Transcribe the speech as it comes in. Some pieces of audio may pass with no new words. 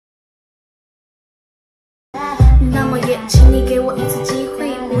那么也请你给我一次机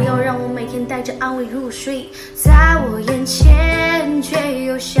会，不要让我每天带着安慰入睡，在我眼前却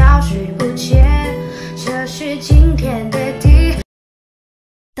又消失不见，这是今天的第。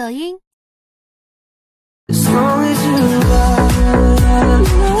抖音。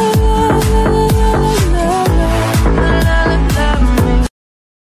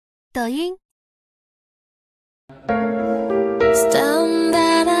抖音。Stand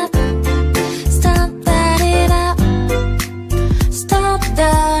that up, stop that it up, stop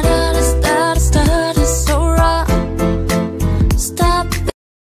that start so raw, stop.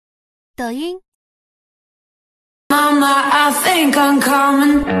 抖音。Mama, I think I'm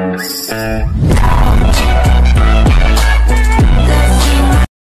coming.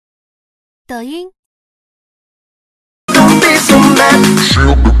 抖音。Don't be so mad.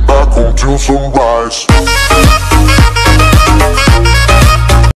 She'll be back until sunrise.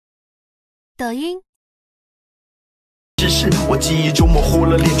 抖音。只是我记忆中模糊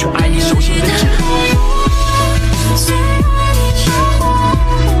了脸，却爱你手心的指。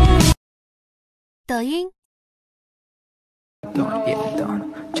抖音。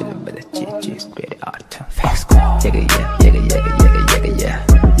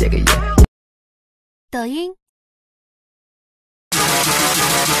抖音。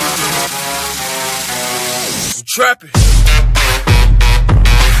Trapping.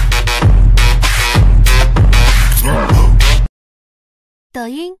 抖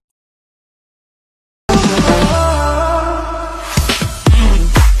音。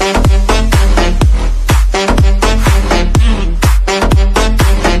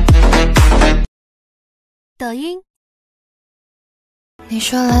抖音。你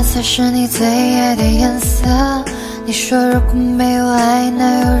说蓝色是你最爱的颜色，你说如果没有爱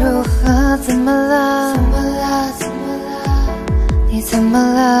那又如何？怎么了？怎么了？怎么了？你怎么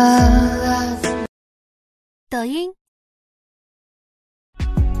了？抖音。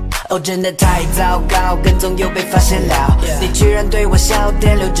哦，真的太糟糕，跟踪又被发现了。你居然对我笑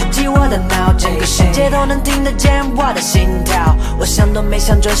点6直击我的脑，整个世界都能听得见我的心跳。我想都没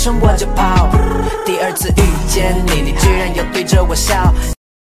想，转身我就跑。第二次遇见你，你居然又对着我笑。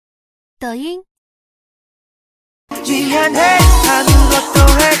抖音。 미안해 하는 것도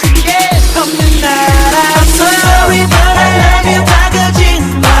해줄게 없는 나라 I'm so sorry but I love you 다가진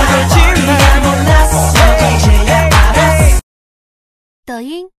말 몰랐어 이제야 알았어 抖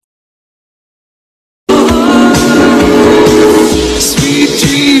音 Sweet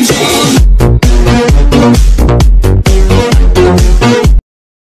dreams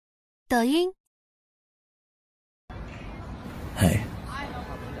抖音 嘿，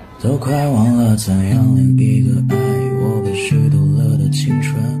都快忘了怎样恋一个爱，我被虚度了的青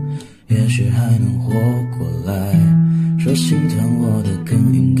春，也许还能活过来。说心疼我的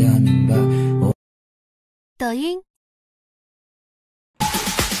更应该明白。抖音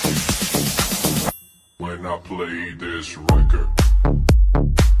When I play this record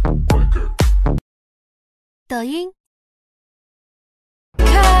抖音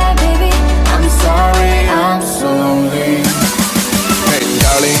Hi baby I'm sorry I'm so lonely Hey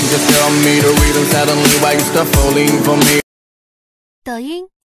darling just tell me the reason suddenly why you start falling for me 抖音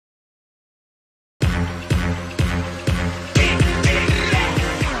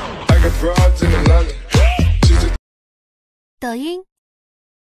I got broads in Atlanta 抖音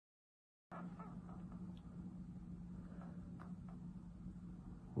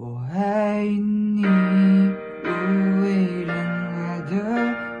我爱你，不为人爱的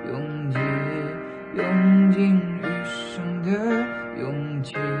勇气，用尽余生的勇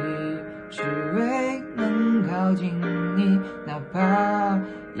气，只为能靠近你，哪怕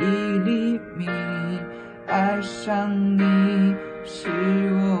1厘米。爱上你，是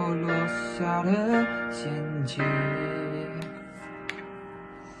我落下的陷阱。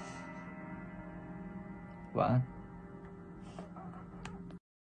晚安。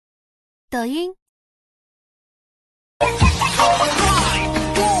 抖音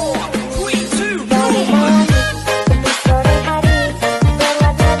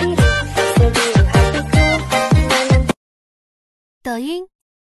抖音